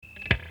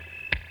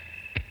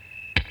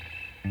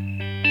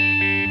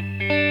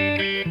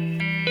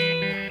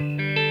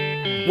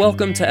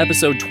Welcome to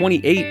episode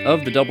 28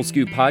 of the Double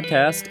Scoop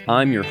podcast.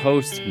 I'm your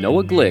host,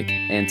 Noah Glick,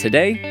 and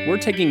today we're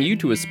taking you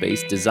to a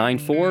space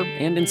designed for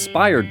and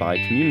inspired by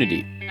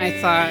community. I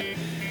thought,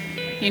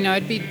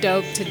 it'd be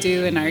dope to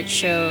do an art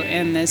show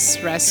in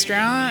this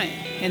restaurant,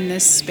 in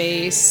this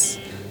space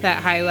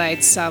that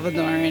highlights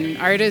Salvadoran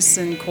artists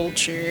and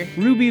culture.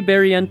 Ruby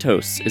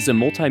Barrientos is a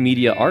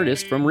multimedia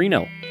artist from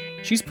Reno.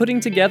 She's putting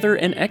together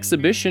an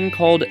exhibition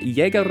called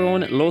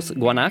Llegaron los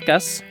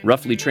Guanacas,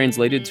 roughly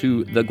translated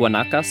to The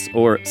Guanacas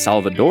or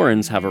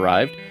Salvadorans Have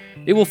Arrived.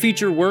 It will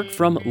feature work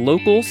from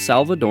local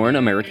Salvadoran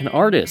American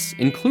artists,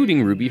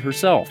 including Ruby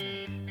herself.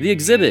 The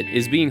exhibit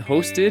is being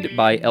hosted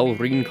by El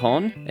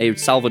Rincon, a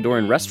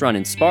Salvadoran restaurant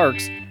in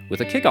Sparks,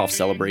 with a kickoff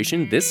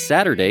celebration this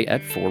Saturday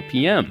at 4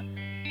 p.m.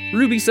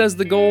 Ruby says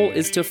the goal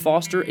is to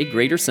foster a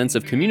greater sense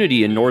of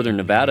community in Northern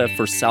Nevada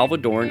for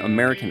Salvadoran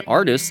American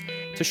artists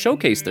to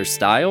showcase their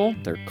style,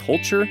 their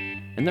culture,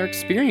 and their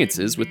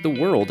experiences with the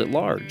world at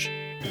large.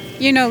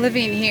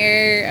 Living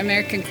here,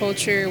 American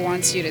culture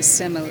wants you to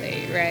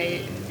assimilate,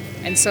 right?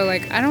 And so,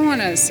 I don't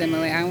want to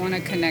assimilate. I want to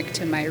connect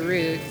to my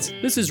roots.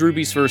 This is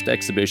Ruby's first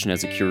exhibition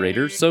as a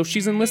curator, so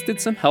she's enlisted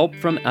some help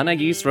from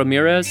Anaís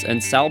Ramirez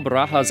and Sal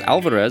Barajas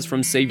Alvarez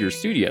from Savior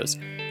Studios.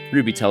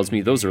 Ruby tells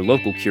me those are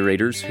local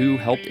curators who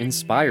helped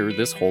inspire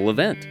this whole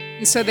event.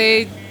 And so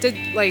they did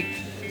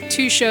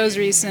 2 shows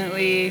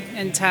recently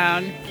in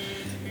town,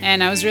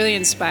 and I was really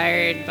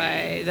inspired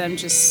by them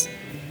just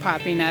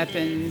popping up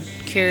and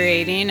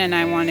curating, and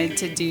I wanted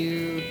to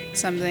do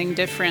something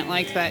different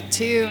like that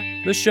too.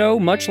 The show,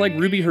 much like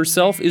Ruby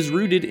herself, is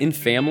rooted in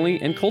family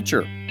and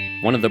culture.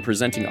 One of the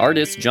presenting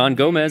artists, John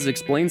Gomez,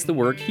 explains the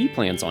work he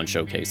plans on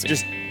showcasing.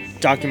 Just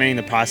documenting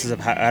the process of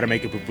how to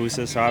make a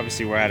pupusa. So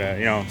obviously we're at a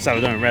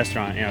Salvadoran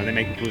restaurant. They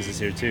make pupusas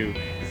here too.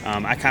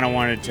 I kind of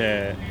wanted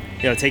to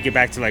take it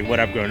back to what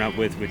I've grown up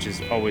with, which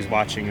is always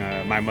watching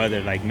my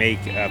mother make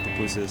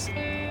pupusas.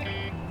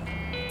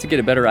 To get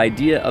a better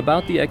idea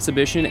about the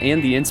exhibition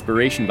and the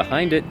inspiration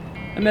behind it,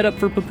 I met up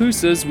for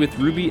pupusas with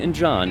Ruby and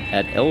John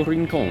at El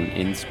Rincon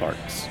in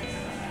Sparks.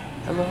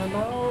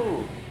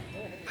 Hello.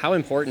 How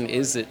important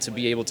is it to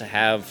be able to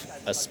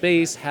have a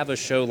space, have a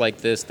show like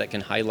this that can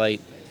highlight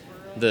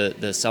the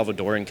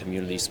Salvadoran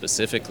community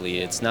specifically?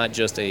 It's not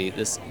just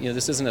this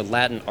isn't a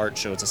Latin art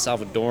show, it's a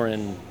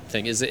Salvadoran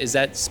thing. Is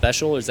that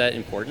special? Is that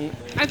important?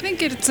 I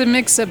think it's a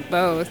mix of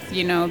both,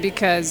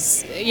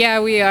 because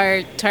we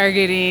are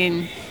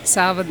targeting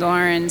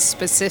Salvadorans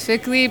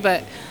specifically,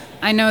 but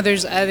I know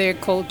there's other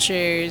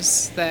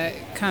cultures that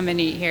come and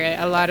eat here.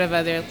 A lot of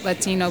other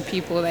Latino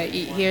people that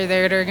eat here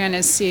that are going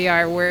to see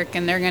our work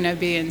and they're going to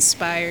be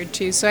inspired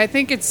too. So I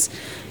think it's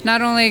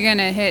not only going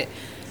to hit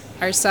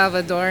our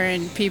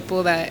Salvadoran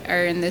people that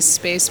are in this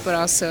space, but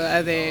also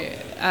other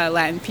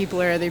Latin people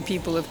or other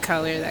people of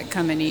color that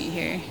come and eat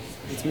here.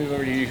 Let's move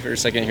over to you for a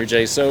second here,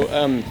 Jay.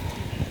 So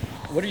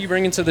what are you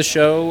bringing to the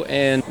show,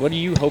 and what are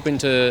you hoping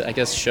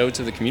to, show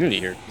to the community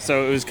here?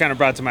 So it was kind of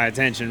brought to my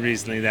attention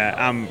recently that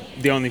I'm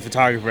the only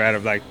photographer out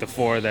of the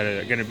 4 that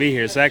are going to be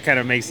here. So that kind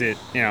of makes it,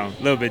 a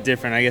little bit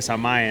different, on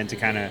my end to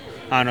kind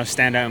of,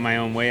 stand out in my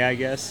own way, I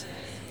guess.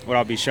 What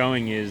I'll be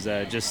showing is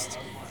just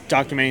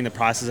documenting the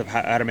process of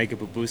how to make a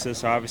pupusa.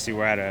 So obviously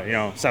we're at a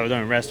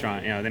Salvadoran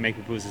restaurant. They make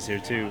pupusas here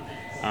too.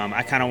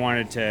 I kind of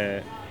wanted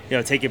to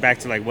take it back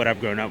to what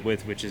I've grown up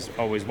with, which is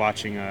always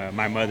watching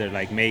my mother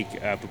make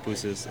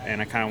pupusas,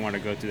 and I kind of want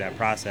to go through that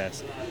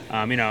process.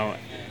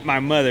 My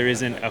mother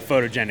isn't a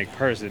photogenic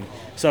person,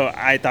 so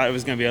I thought it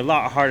was going to be a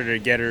lot harder to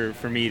get her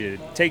for me to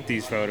take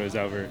these photos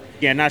of her.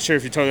 Yeah, not sure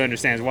if you totally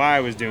understands why I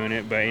was doing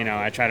it, but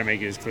I try to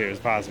make it as clear as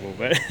possible.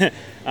 But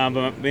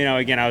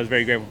again, I was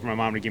very grateful for my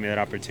mom to give me that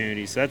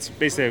opportunity. So that's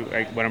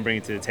basically what I'm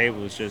bringing to the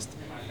table. Is just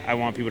I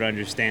want people to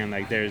understand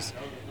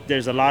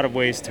there's a lot of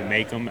ways to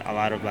make them. A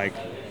lot of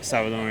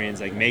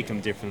Salvadorians make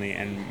them differently,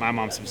 and my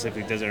mom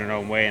specifically does it in her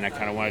own way. And I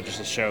kind of wanted just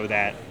to show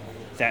that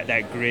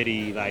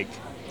gritty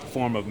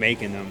form of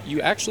making them.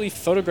 You actually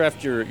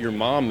photographed your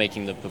mom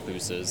making the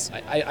pupusas.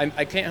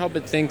 I can't help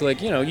but think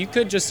you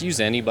could just use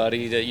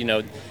anybody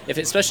to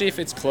especially if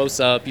it's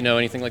close up,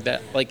 anything like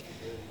that.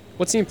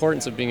 What's the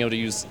importance of being able to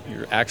use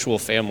your actual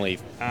family?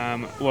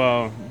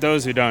 Well,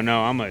 those who don't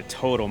know, I'm a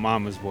total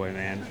mama's boy,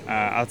 man.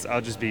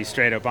 I'll just be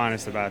straight up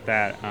honest about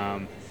that.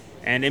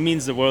 And it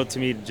means the world to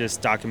me to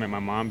just document my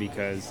mom,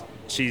 because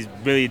she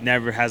really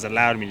never has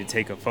allowed me to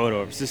take a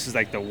photo. This is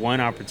the one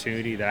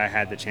opportunity that I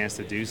had the chance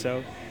to do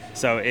so.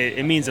 So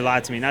it means a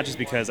lot to me, not just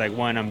because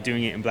one, I'm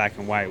doing it in black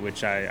and white,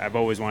 which I've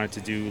always wanted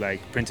to do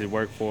printed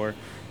work for.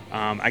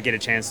 I get a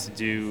chance to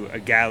do a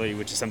gallery,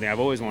 which is something I've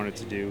always wanted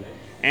to do.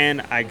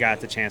 And I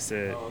got the chance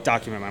to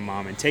document my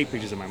mom and take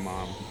pictures of my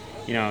mom.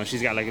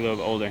 She's got a little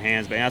bit older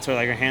hands, but that's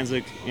why her hands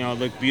look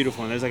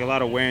beautiful, and there's a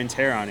lot of wear and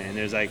tear on it. And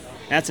there's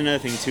that's another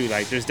thing too.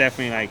 There's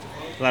definitely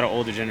a lot of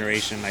older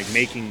generation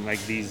making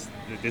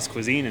this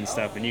cuisine and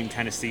stuff, and you can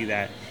kind of see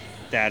that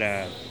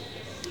the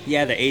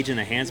age in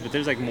the hands. But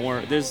there's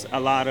there's a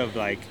lot of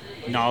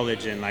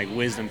knowledge and like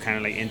wisdom kind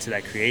of like into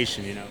that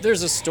creation, you know.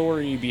 There's a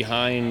story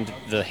behind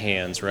the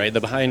hands, right?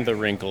 Behind the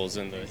wrinkles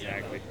and the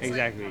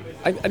Exactly.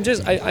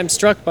 I'm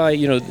struck by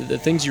the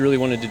things you really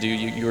wanted to do.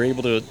 You were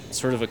able to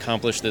sort of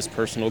accomplish this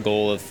personal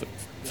goal of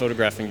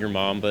photographing your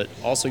mom, but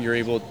also you're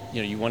able,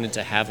 you wanted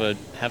to have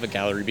a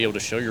gallery, be able to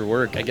show your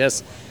work. I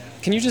guess,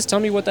 can you just tell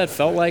me what that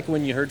felt like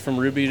when you heard from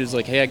Ruby? It was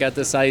like, hey, I got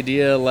this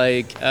idea.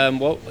 Like,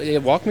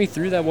 walk me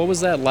through that. What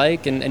was that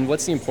like? And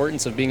what's the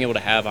importance of being able to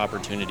have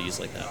opportunities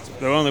like that?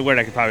 The only word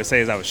I could probably say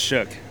is I was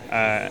shook.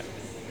 I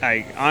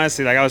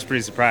honestly, like, I was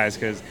pretty surprised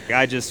because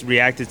I just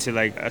reacted to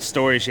like a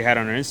story she had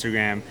on her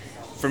Instagram.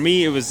 For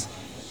me, it was,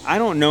 I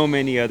don't know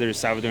many other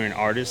Salvadoran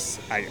artists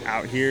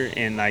out here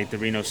in like the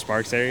Reno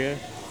Sparks area.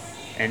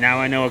 And now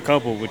I know a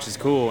couple, which is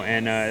cool.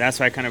 And that's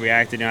why I kind of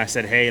reacted. And I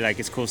said, hey, like,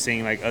 it's cool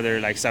seeing like other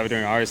like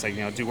Salvadoran artists,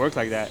 like, do work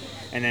like that.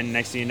 And then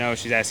next thing you know,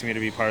 she's asking me to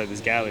be part of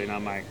this gallery. And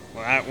I'm like,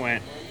 well,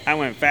 I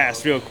went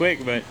fast real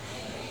quick.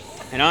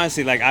 And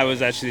honestly, like, I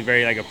was actually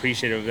very like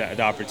appreciative of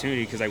the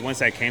opportunity because like once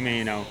that came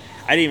in,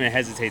 I didn't even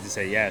hesitate to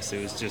say yes.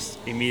 It was just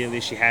immediately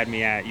she had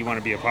me at, you want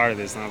to be a part of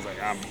this? And I was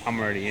like, I'm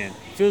already in.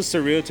 It feels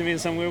surreal to me in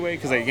some weird way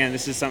because, like, again,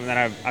 this is something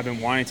that I've been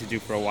wanting to do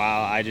for a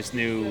while. I just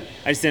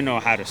didn't know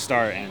how to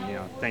start.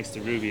 And, thanks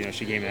to Ruby,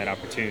 she gave me that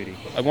opportunity.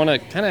 I want to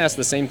kind of ask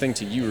the same thing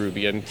to you,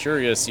 Ruby. I'm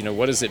curious,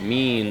 what does it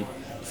mean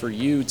for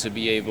you to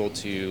be able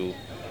to,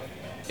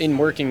 in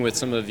working with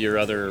some of your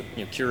other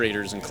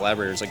curators and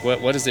collaborators, like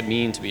what does it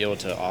mean to be able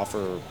to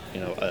offer,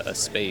 a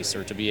space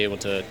or to be able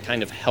to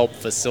kind of help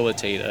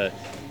facilitate a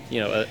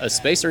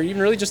space, or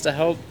even really just to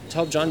help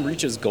John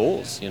reach his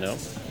goals,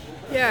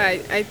 Yeah,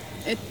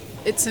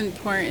 it's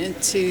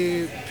important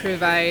to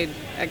provide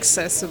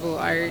accessible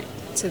art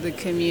to the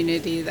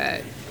community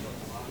that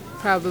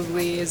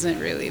probably isn't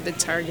really the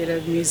target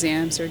of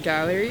museums or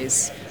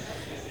galleries.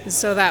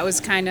 So that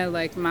was kind of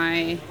like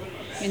my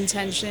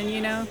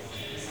intention,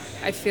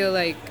 I feel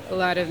like a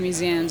lot of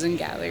museums and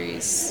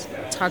galleries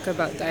talk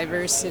about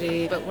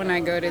diversity, but when I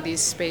go to these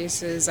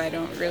spaces, I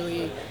don't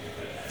really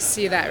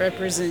see that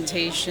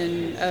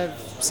representation of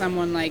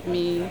someone like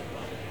me.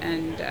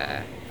 And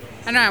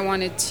I know I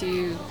wanted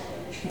to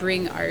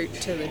bring art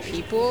to the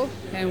people,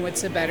 and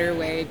what's a better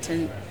way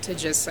to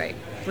just like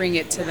bring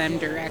it to them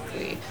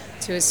directly,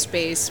 to a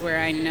space where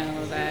I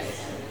know that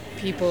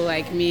people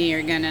like me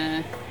are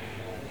gonna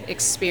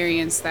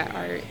experience that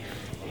art.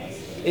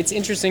 It's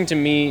interesting to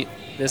me,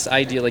 this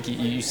idea, like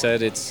you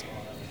said, it's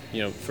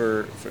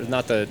for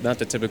not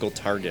the typical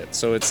target.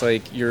 So it's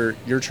like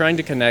you're trying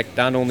to connect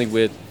not only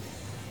with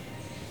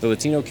the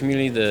Latino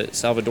community, the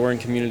Salvadoran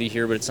community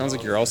here, but it sounds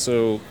like you're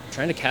also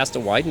trying to cast a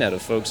wide net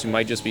of folks who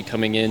might just be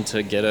coming in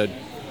to get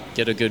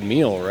a good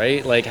meal,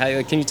 right? Like,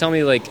 can you tell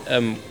me, like,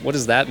 what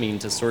does that mean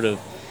to sort of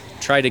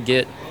try to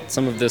get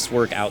some of this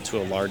work out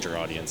to a larger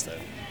audience then?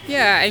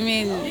 Yeah, I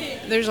mean,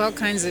 there's all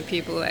kinds of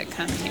people that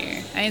come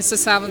here. It's a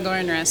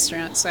Salvadoran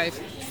restaurant, so I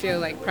feel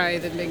like probably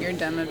the bigger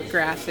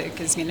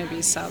demographic is going to be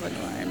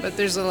Salvadoran. But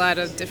there's a lot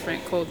of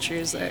different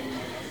cultures that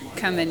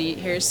come and eat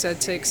here, so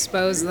to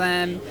expose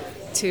them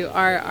to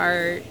our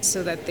art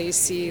so that they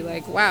see,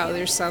 like, wow,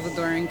 there's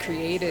Salvadoran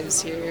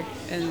creatives here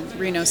in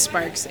Reno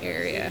Sparks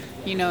area,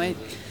 and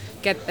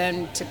get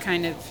them to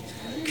kind of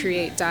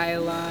create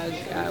dialogue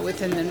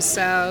within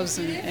themselves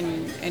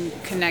and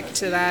connect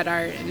to that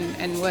art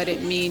and what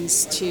it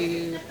means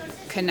to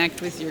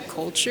connect with your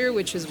culture,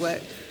 which is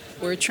what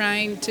we're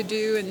trying to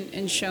do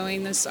in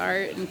showing this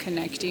art and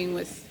connecting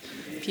with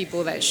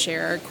people that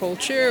share our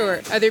culture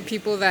or other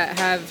people that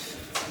have,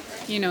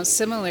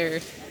 similar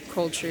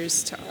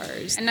cultures to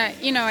ours. And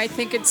I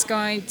think it's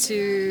going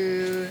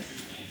to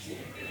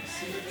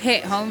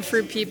hit home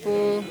for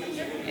people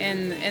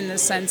in the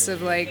sense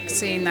of like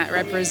seeing that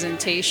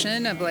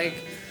representation of like,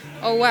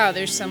 oh wow,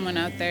 there's someone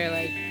out there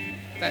like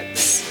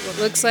that's what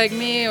looks like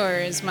me or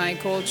is my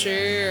culture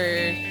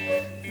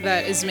or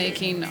that is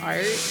making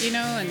art,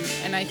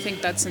 and I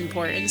think that's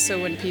important.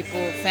 So when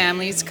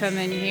families come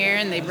in here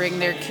and they bring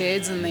their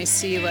kids and they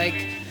see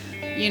like,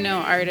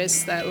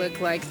 artists that look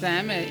like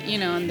them,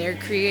 and they're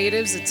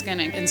creatives, it's going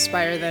to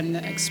inspire them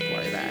to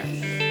explore that.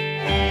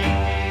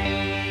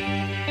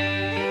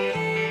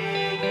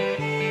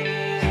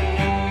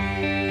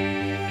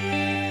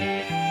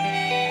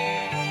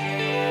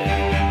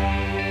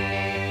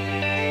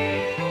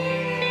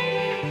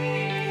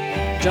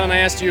 John, I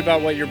asked you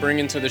about what you're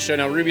bringing to the show.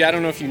 Now, Ruby, I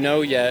don't know if you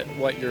know yet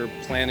what you're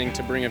planning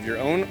to bring of your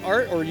own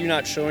art, or are you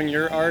not showing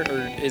your art,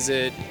 or is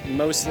it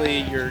mostly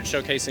you're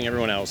showcasing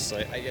everyone else?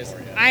 I guess.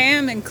 I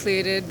am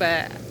included,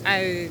 but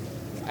I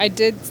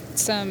did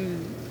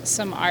some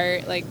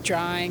art, like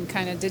drawing,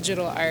 kind of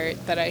digital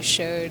art that I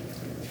showed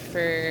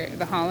for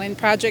the Holland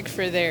Project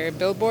for their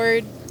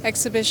billboard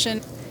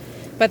exhibition.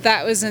 But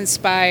that was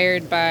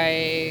inspired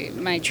by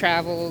my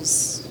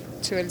travels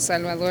to El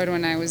Salvador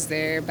when I was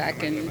there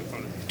back in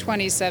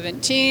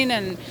 2017,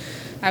 and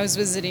I was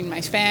visiting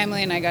my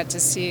family and I got to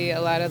see a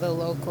lot of the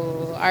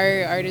local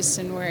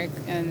artisan work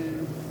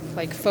and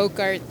like folk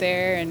art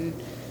there, and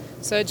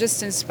so it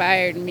just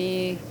inspired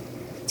me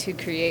to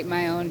create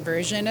my own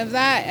version of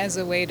that as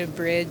a way to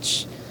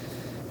bridge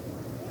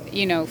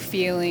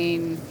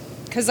feeling,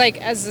 because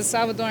like as a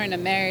Salvadoran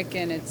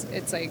American,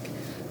 it's like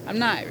I'm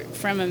not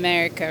from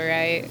America,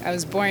 right? I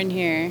was born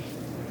here,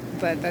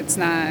 but that's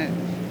not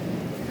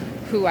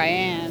who I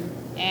am.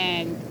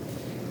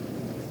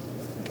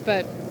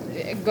 But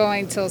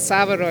going to El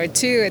Salvador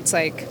too, it's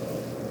like,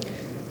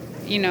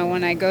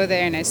 when I go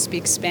there and I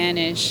speak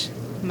Spanish,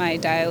 my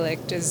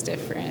dialect is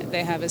different.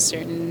 They have a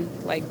certain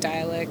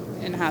dialect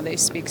in how they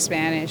speak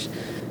Spanish.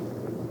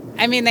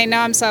 I mean, they know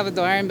I'm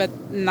Salvadoran,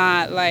 but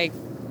not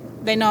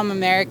they know I'm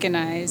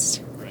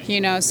Americanized,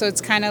 so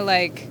it's kind of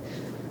like,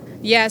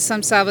 yes,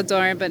 I'm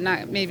Salvadoran, but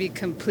not maybe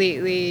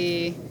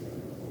completely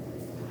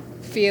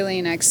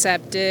feeling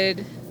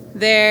accepted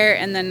there,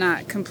 and then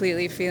not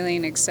completely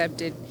feeling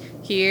accepted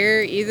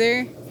here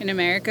either in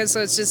America.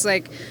 So it's just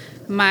like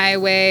my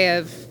way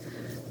of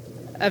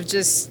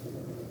just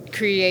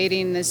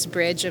creating this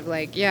bridge of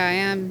I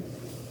am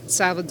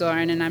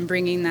Salvadoran and I'm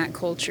bringing that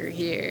culture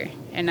here,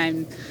 and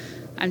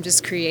I'm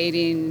just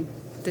creating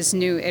this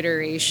new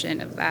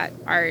iteration of that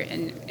art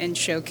and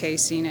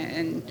showcasing it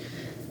and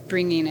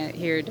bringing it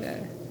here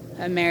to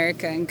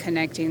America and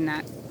connecting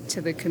that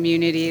to the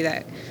community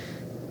that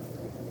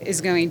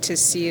is going to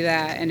see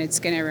that, and it's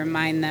going to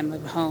remind them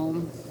of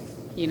home,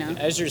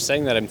 As you're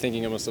saying that, I'm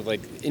thinking almost of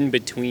in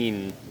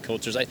between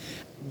cultures.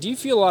 Do you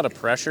feel a lot of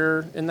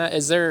pressure in that?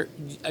 Is there,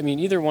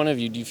 either one of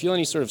you, do you feel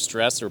any sort of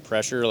stress or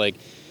pressure,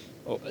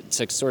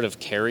 to sort of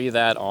carry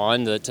that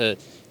on, to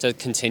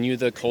continue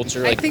the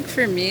culture? I think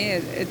for me,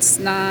 it's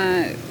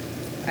not,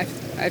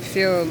 I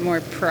feel more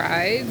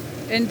pride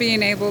in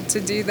being able to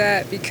do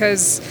that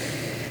because,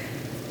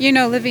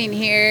 living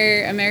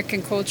here,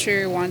 American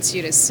culture wants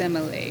you to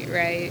assimilate,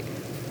 right?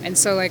 And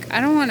so, I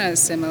don't want to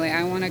assimilate.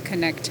 I want to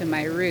connect to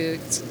my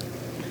roots.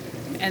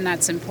 And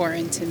that's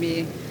important to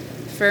me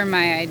for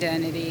my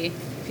identity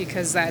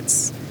because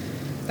that's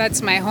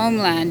my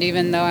homeland,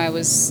 even though I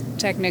was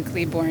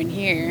technically born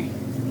here,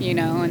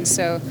 And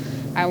so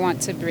I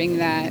want to bring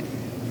that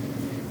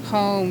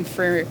home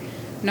for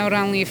not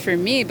only for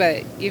me,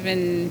 but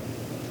even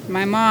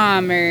my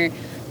mom or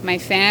my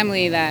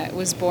family that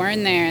was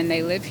born there and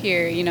they live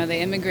here,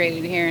 they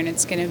immigrated here, and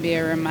it's going to be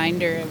a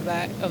reminder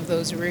of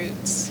those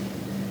roots,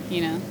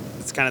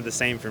 It's kind of the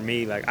same for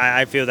me.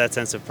 I feel that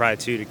sense of pride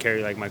too to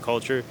carry my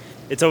culture.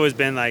 It's always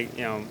been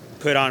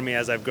put on me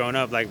as I've grown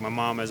up. My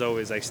mom has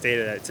always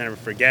stated that to never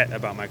forget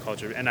about my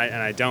culture, and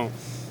I don't.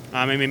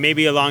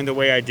 Maybe along the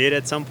way I did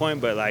at some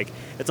point, but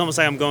it's almost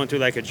like I'm going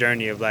through a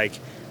journey of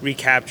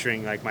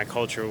recapturing my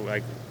culture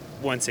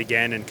once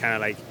again, and kind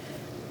of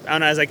I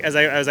don't know,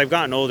 as I've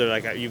gotten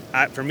older,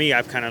 for me,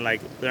 I've kind of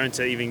learned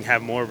to even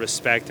have more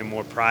respect and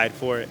more pride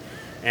for it,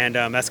 and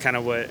that's kind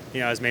of what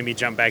has made me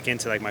jump back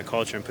into my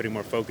culture and putting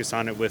more focus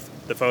on it with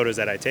the photos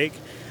that I take,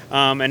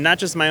 and not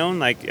just my own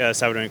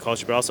Salvadoran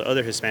culture, but also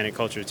other Hispanic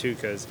culture too,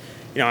 because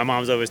my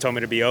mom's always told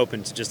me to be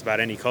open to just about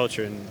any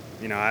culture, and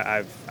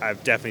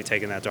I've definitely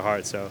taken that to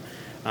heart. So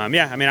I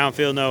don't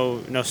feel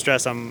no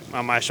stress on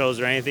my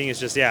shoulders or anything. It's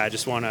just I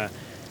just want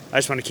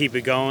to keep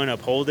it going,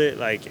 uphold it,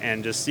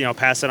 and just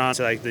pass it on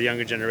to the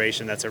younger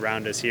generation that's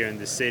around us here in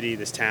this city,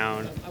 this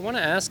town. I want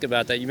to ask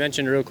about that. You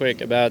mentioned real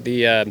quick about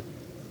the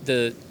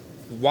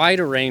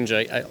wider range,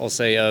 I'll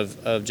say,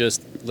 of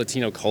just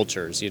Latino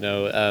cultures.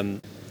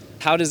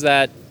 How does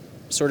that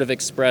sort of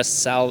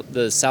express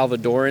the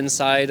Salvadoran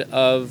side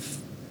of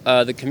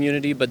the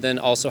community, but then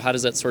also how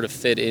does that sort of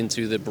fit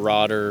into the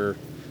broader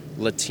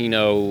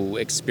Latino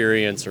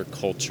experience or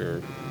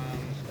culture?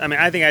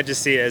 I think I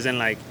just see it as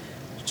in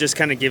just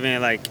kind of giving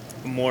it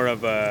more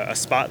of a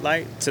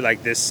spotlight to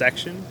this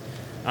section,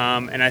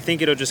 and I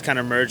think it'll just kind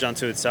of merge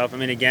onto itself.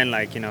 Again,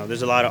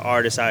 there's a lot of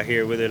artists out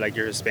here, whether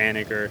you're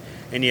Hispanic or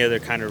any other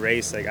kind of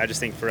race. I just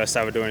think for us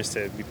Salvadorans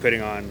to be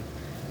putting on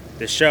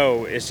the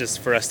show is just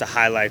for us to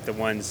highlight the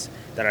ones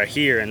that are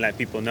here and let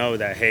people know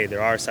that, hey,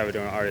 there are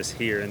Salvadoran artists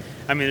here.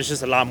 And there's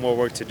just a lot more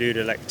work to do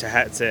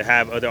to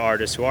have other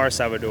artists who are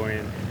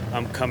Salvadorian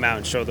come out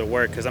and show their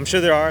work, because I'm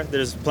sure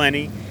there's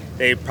plenty.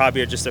 They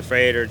probably are just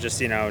afraid or just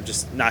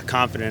just not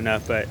confident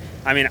enough. But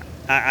I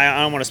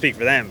don't want to speak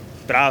for them,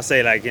 but I'll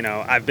say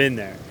I've been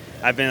there.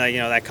 I've been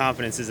that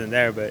confidence isn't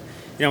there, but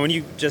when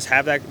you just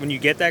have that, when you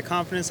get that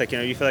confidence,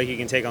 you feel like you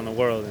can take on the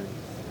world.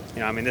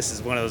 And this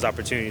is one of those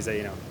opportunities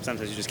that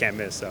sometimes you just can't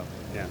miss. So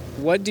yeah.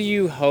 What do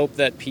you hope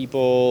that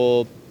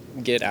people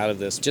get out of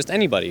this? Just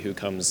anybody who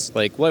comes,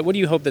 what do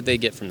you hope that they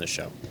get from the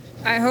show?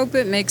 I hope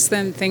it makes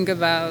them think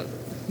about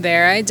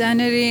their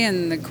identity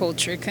and the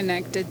culture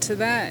connected to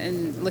that,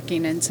 and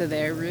looking into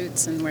their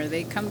roots and where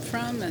they come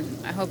from.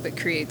 And I hope it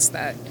creates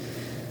that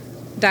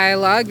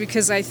dialogue,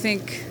 because I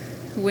think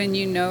when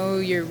you know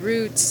your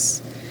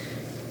roots,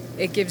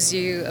 it gives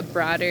you a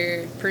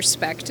broader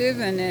perspective,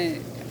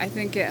 and I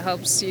think it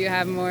helps you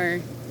have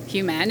more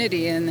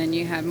humanity, and then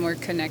you have more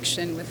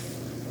connection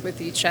with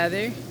each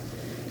other,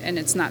 and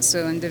it's not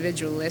so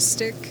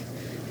individualistic,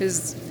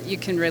 because you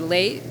can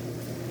relate.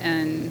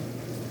 And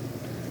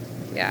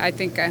yeah,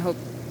 I hope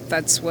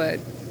that's what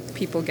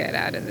people get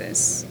out of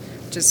this,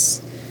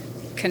 just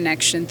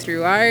connection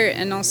through art,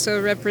 and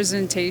also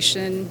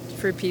representation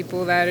for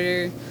people that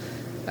are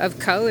of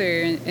color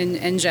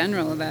in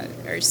general that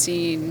are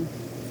seeing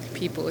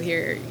people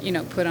here,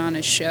 put on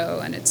a show,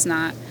 and it's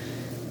not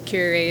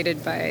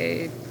curated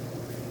by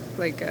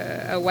like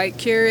a white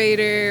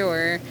curator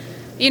or,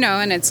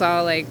 and it's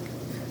all like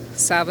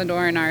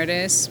Salvadoran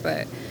artists,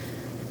 but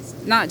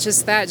not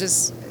just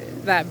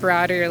that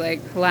broader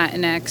like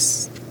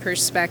Latinx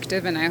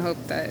perspective. And I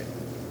hope that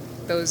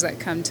those that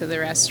come to the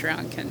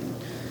restaurant can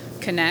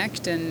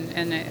connect,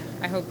 and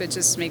I hope it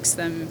just makes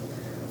them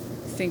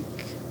think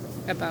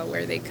about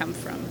where they come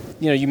from.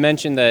 You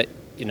mentioned that,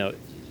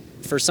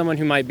 for someone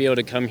who might be able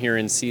to come here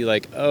and see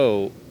like,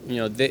 oh,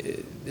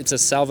 it's a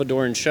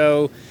Salvadoran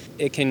show,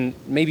 it can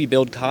maybe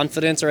build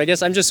confidence, or I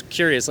guess I'm just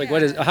curious, like,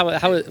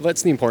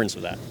 what's the importance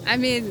of that? I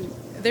mean,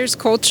 there's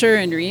culture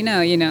in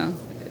Reno,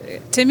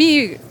 To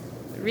me,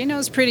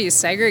 Reno's pretty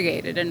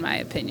segregated, in my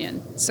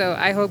opinion. So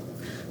I hope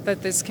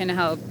that this can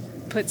help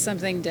put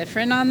something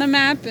different on the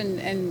map,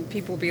 and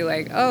people be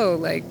like, oh,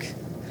 like,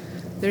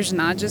 there's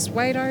not just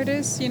white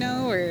artists,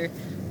 or,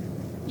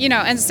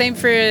 and same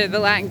for the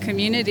Latin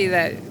community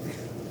that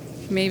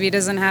maybe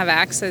doesn't have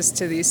access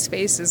to these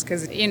spaces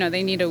because,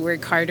 they need to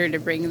work harder to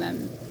bring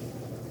them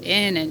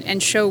in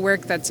and show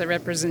work that's a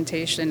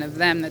representation of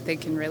them that they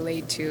can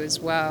relate to as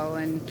well.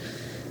 And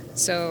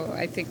so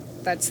I think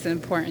that's the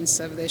importance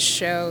of this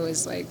show,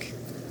 is like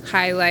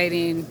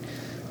highlighting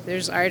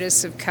there's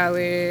artists of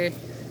color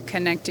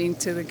connecting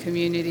to the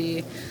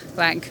community,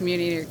 Latin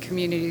community or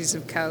communities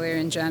of color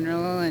in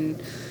general, and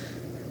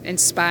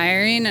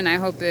inspiring. And I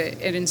hope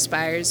that it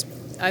inspires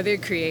other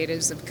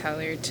creatives of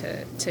color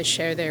to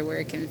share their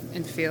work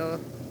and feel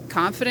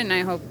confident. And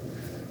I hope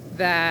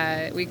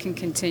that we can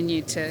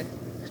continue to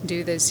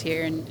do this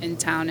here in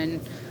town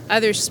and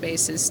other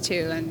spaces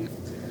too. And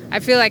I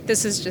feel like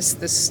this is just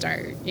the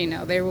start.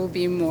 There will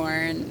be more,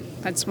 and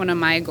that's one of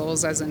my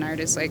goals as an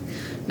artist. Like,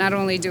 not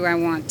only do I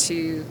want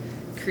to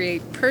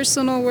create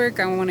personal work,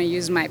 I want to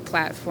use my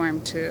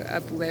platform to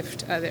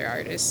uplift other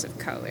artists of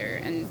color.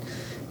 And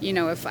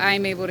if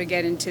I'm able to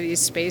get into these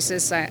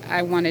spaces,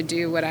 I want to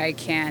do what I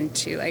can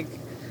to like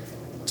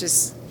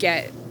just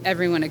get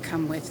everyone to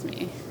come with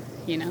me.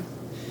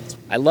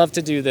 I love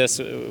to do this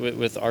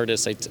with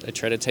artists. I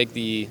try to take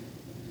the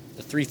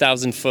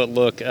 3,000 foot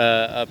look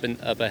up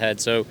ahead.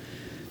 So,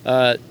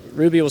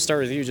 Ruby, we'll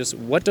start with you. Just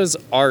what does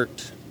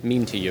art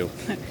mean to you?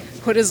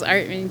 What does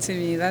art mean to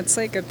me? That's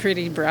like a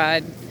pretty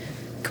broad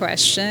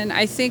question.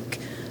 I think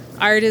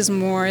art is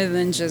more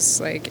than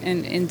just like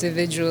an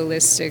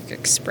individualistic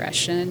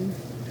expression.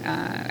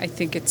 I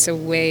think it's a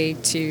way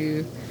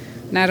to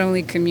not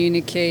only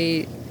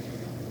communicate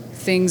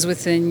things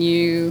within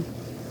you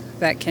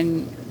that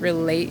can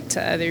relate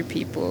to other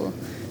people,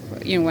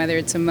 whether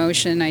it's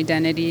emotion,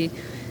 identity,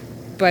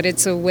 but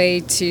it's a way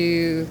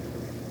to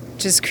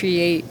just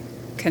create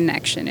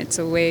connection. It's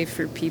a way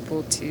for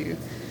people to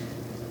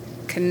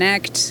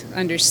connect,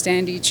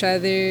 understand each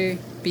other,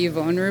 be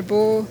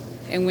vulnerable.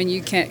 And when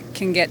you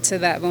can get to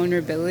that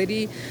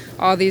vulnerability,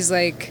 all these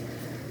like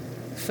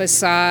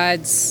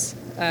facades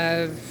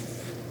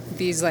of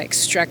these like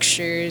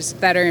structures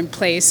that are in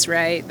place,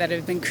 right, that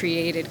have been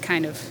created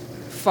kind of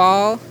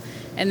fall.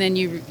 And then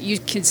you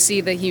can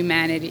see the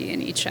humanity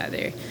in each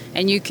other.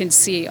 And you can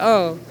see,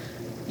 oh,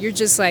 you're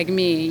just like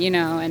me,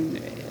 and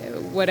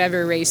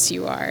whatever race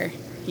you are,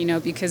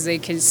 because they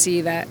can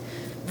see that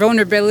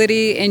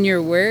vulnerability in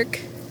your work,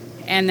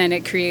 and then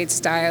it creates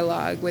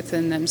dialogue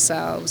within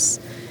themselves.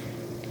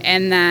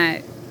 And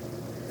that,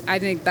 I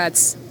think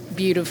that's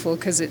beautiful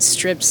because it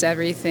strips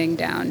everything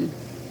down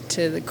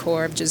to the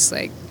core of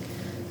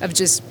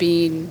just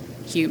being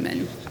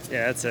human.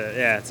 Yeah, it's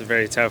a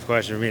very tough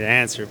question for me to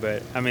answer,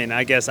 but I mean,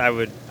 I guess I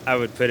would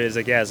put it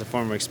as a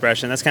form of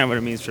expression. That's kind of what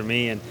it means for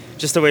me, and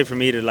just a way for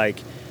me to like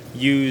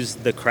use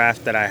the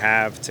craft that I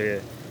have to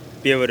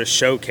be able to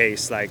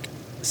showcase like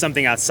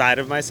something outside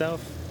of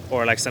myself,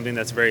 or like something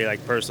that's very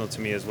like personal to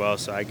me as well.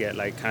 So I get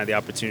like kind of the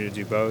opportunity to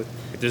do both.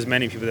 There's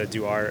many people that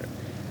do art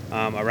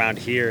around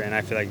here, and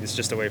I feel like it's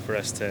just a way for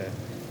us to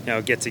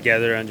get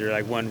together under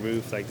like one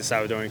roof, like the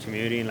Salvadoran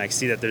community, and like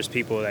see that there's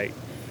people like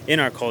in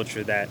our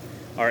culture that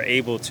are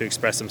able to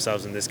express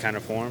themselves in this kind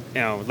of form.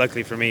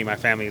 Luckily for me, my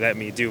family let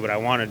me do what I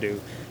want to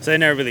do, so they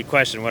never really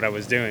questioned what I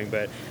was doing.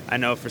 But I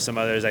know for some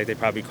others, like they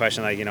probably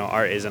question like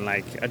art isn't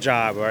like a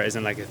job, or art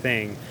isn't like a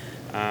thing.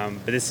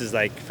 But this is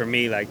like, for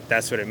me, like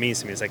that's what it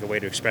means to me. It's like a way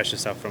to express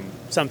yourself from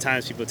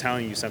sometimes people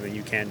telling you something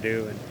you can't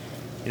do,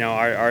 and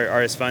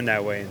art is fun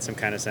that way in some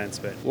kind of sense.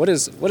 But what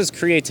does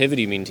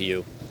creativity mean to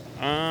you?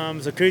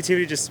 So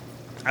creativity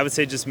I would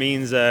say just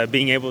means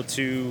being able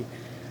to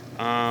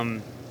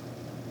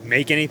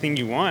make anything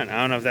you want. I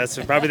don't know if that's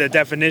probably the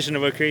definition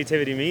of what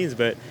creativity means,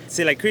 but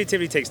see, like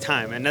creativity takes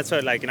time, and that's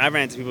what like, and I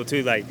ran into people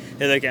too, like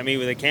they look at me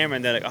with a camera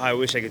and they're like, oh, I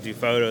wish I could do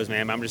photos,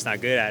 man, but I'm just not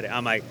good at it.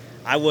 I'm like,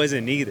 I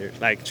wasn't either.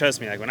 Like,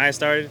 trust me, like when I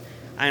started,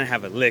 I didn't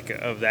have a lick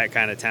of that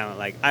kind of talent.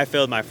 Like, I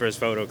failed my first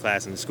photo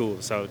class in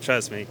school, so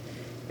trust me,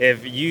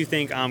 if you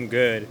think I'm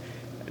good,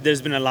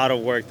 there's been a lot of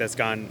work that's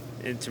gone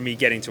into me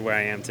getting to where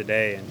I am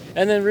today.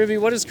 And then Ruby,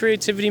 what does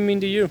creativity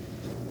mean to you?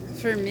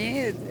 For me,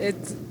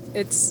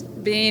 it's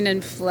being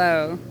in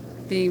flow.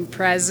 being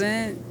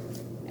present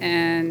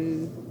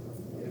and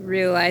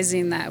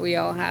realizing that we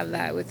all have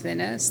that within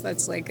us.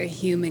 That's like a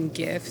human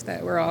gift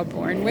that we're all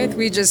born with.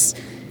 We just,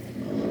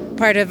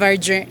 part of our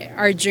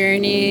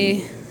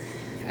journey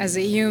as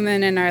a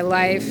human in our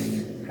life,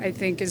 I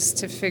think, is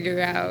to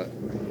figure out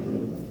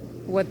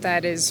what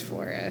that is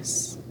for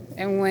us.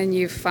 And when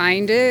you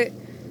find it,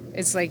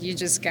 it's like you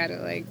just gotta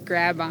like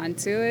grab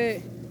onto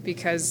it,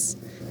 because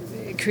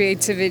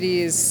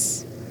creativity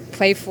is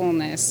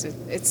playfulness.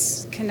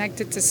 It's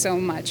connected to so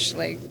much,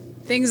 like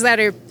things that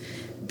are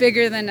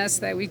bigger than us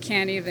that we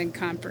can't even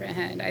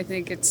comprehend. I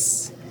think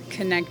it's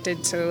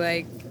connected to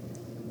like,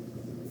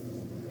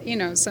 you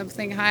know,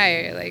 something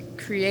higher, like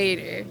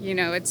creator. You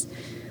know,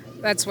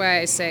 that's why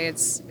I say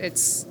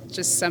it's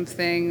just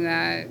something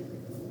that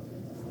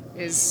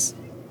is,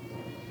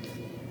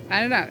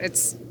 I don't know,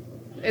 it's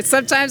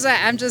sometimes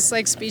I'm just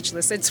like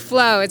speechless. It's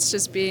flow. It's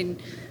just getting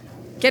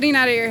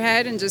out of your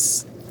head and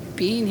just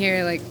being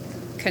here, like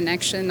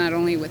connection, not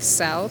only with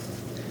self,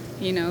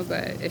 you know,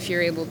 but if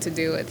you're able to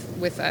do it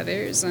with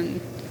others, and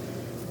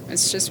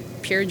it's just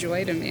pure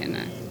joy to me, and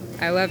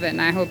I love it,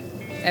 and I hope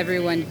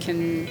everyone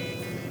can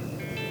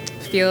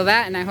feel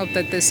that, and I hope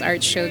that this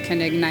art show can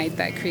ignite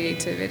that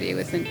creativity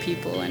within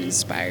people and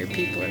inspire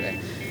people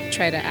to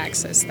try to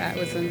access that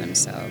within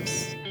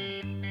themselves.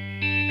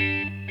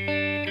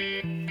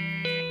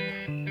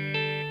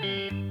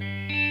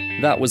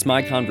 That was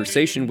my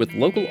conversation with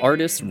local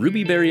artists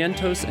Ruby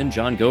Barrientos and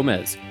John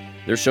Gomez.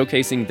 They're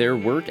showcasing their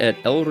work at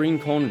El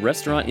Rincon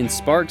restaurant in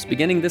Sparks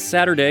beginning this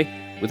Saturday,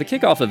 with a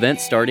kickoff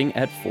event starting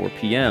at 4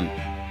 p.m.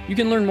 You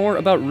can learn more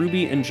about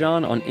Ruby and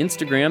John on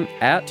Instagram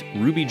at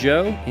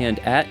RubyJo and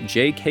at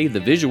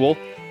JKTheVisual.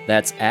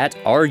 That's at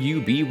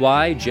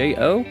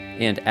RUBYJO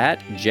and at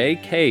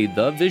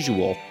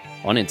JKTheVisual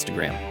on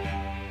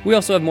Instagram. We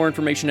also have more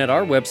information at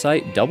our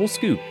website,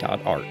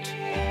 doublescoop.art.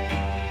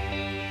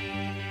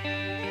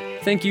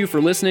 Thank you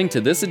for listening to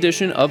this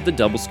edition of the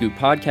Double Scoop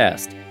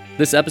Podcast.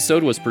 This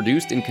episode was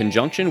produced in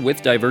conjunction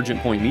with Divergent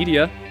Point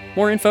Media.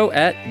 More info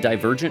at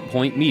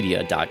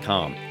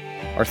divergentpointmedia.com.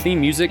 Our theme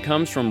music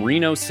comes from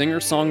Reno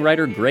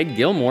singer-songwriter Greg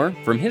Gilmore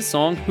from his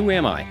song, Who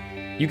Am I?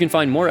 You can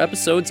find more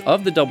episodes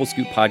of the Double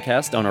Scoop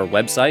Podcast on our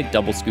website,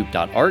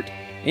 doublescoop.art,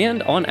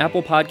 and on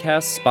Apple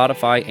Podcasts,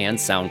 Spotify, and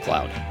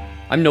SoundCloud.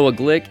 I'm Noah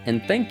Glick,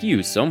 and thank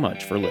you so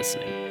much for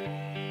listening.